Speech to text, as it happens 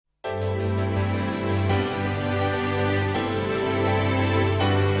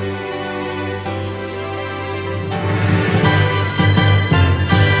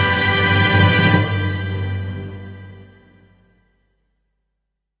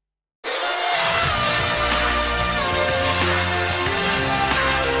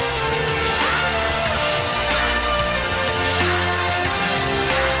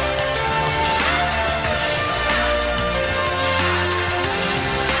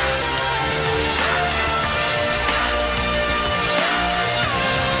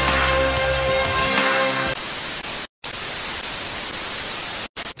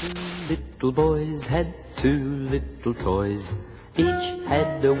little boys had two little toys. Each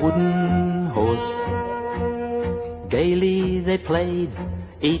had a wooden horse. Gaily they played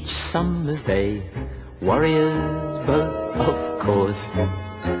each summer's day, warriors both, of course.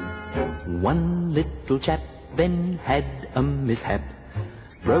 One little chap then had a mishap,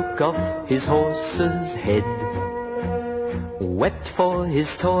 broke off his horse's head, wept for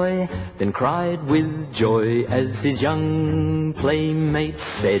his toy, then cried with joy as his young playmate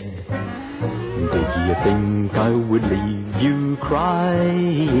said, "Did you think I would leave you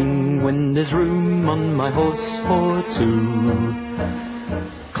crying when there's room on my horse for two?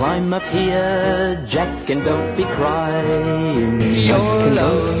 Climb up here, Jack, and don't be crying. Your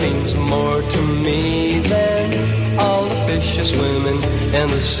love means more to me than all the fishes swimming in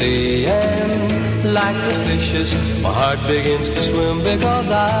the sea. And like those fishes, my heart begins to swim because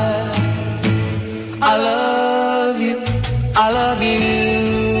I love you, I love you.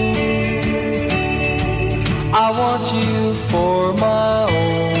 I want you for my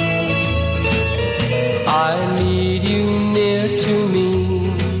own. I need you near to me,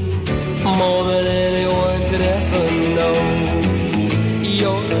 more than anyone could ever know.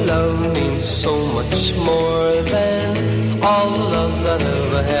 Your love means so much more than all the loves I've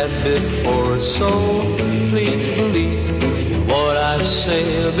ever had before. So please believe in what I say,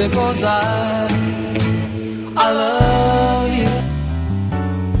 because I love you.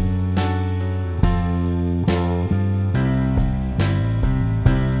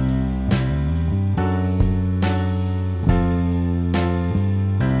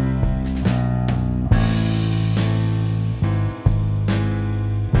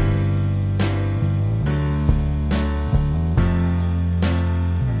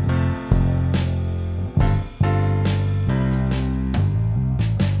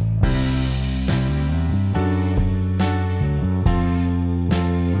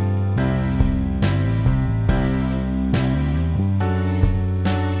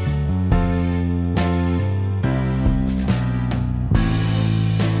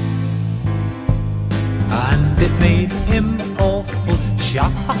 It made him awful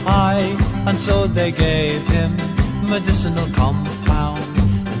shy, and so they gave him medicinal compound,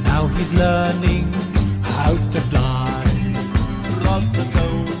 and now he's learning how to fly. Brother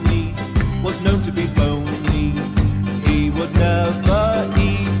Tony was known to be bony. He would never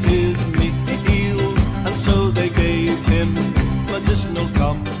eat his meal, and so they gave him medicinal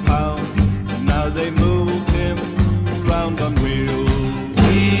compound, and now they move him round on wheels.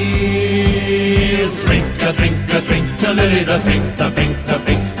 Drink a drink a drink a lily the pink, the pink, the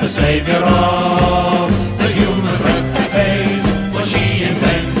pink, the savior of the human race. What she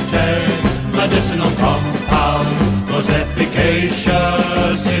invented, medicinal compound, was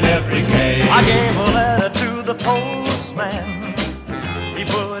efficacious in every case. I gave a letter to the postman, he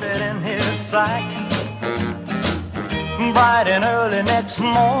put it in his sack. Bright and early next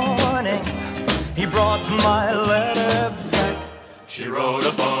morning, he brought my letter back. She wrote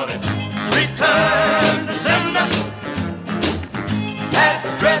upon it, Return to sender,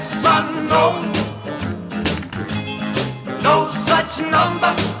 address unknown, no such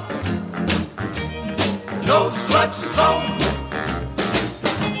number, no such zone.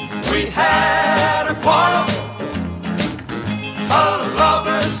 We had a quarrel, a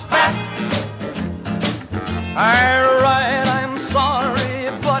lover's spat. Alright, I'm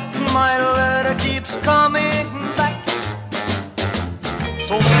sorry, but my letter keeps coming back.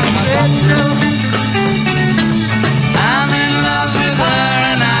 So I'm in love with her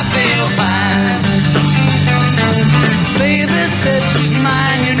and I feel fine. Baby said she's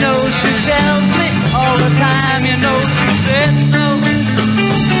mine, you know she tells me all the time, you know she said so.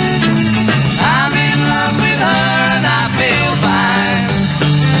 I'm in love with her and I feel fine.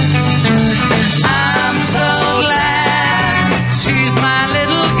 I'm so glad she's my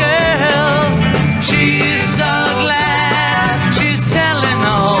little girl. She's so glad she's telling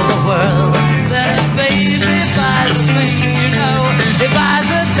all the world that a baby buys her things, you know. He buys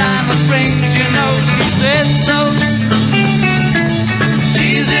her diamond rings, you know. She said so.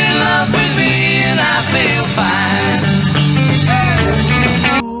 She's in love with me and I feel fine.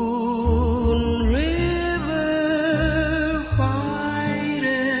 Moon River,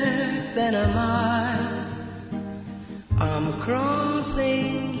 whiter than a mile, I'm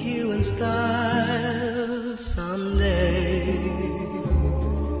crossing you in style someday.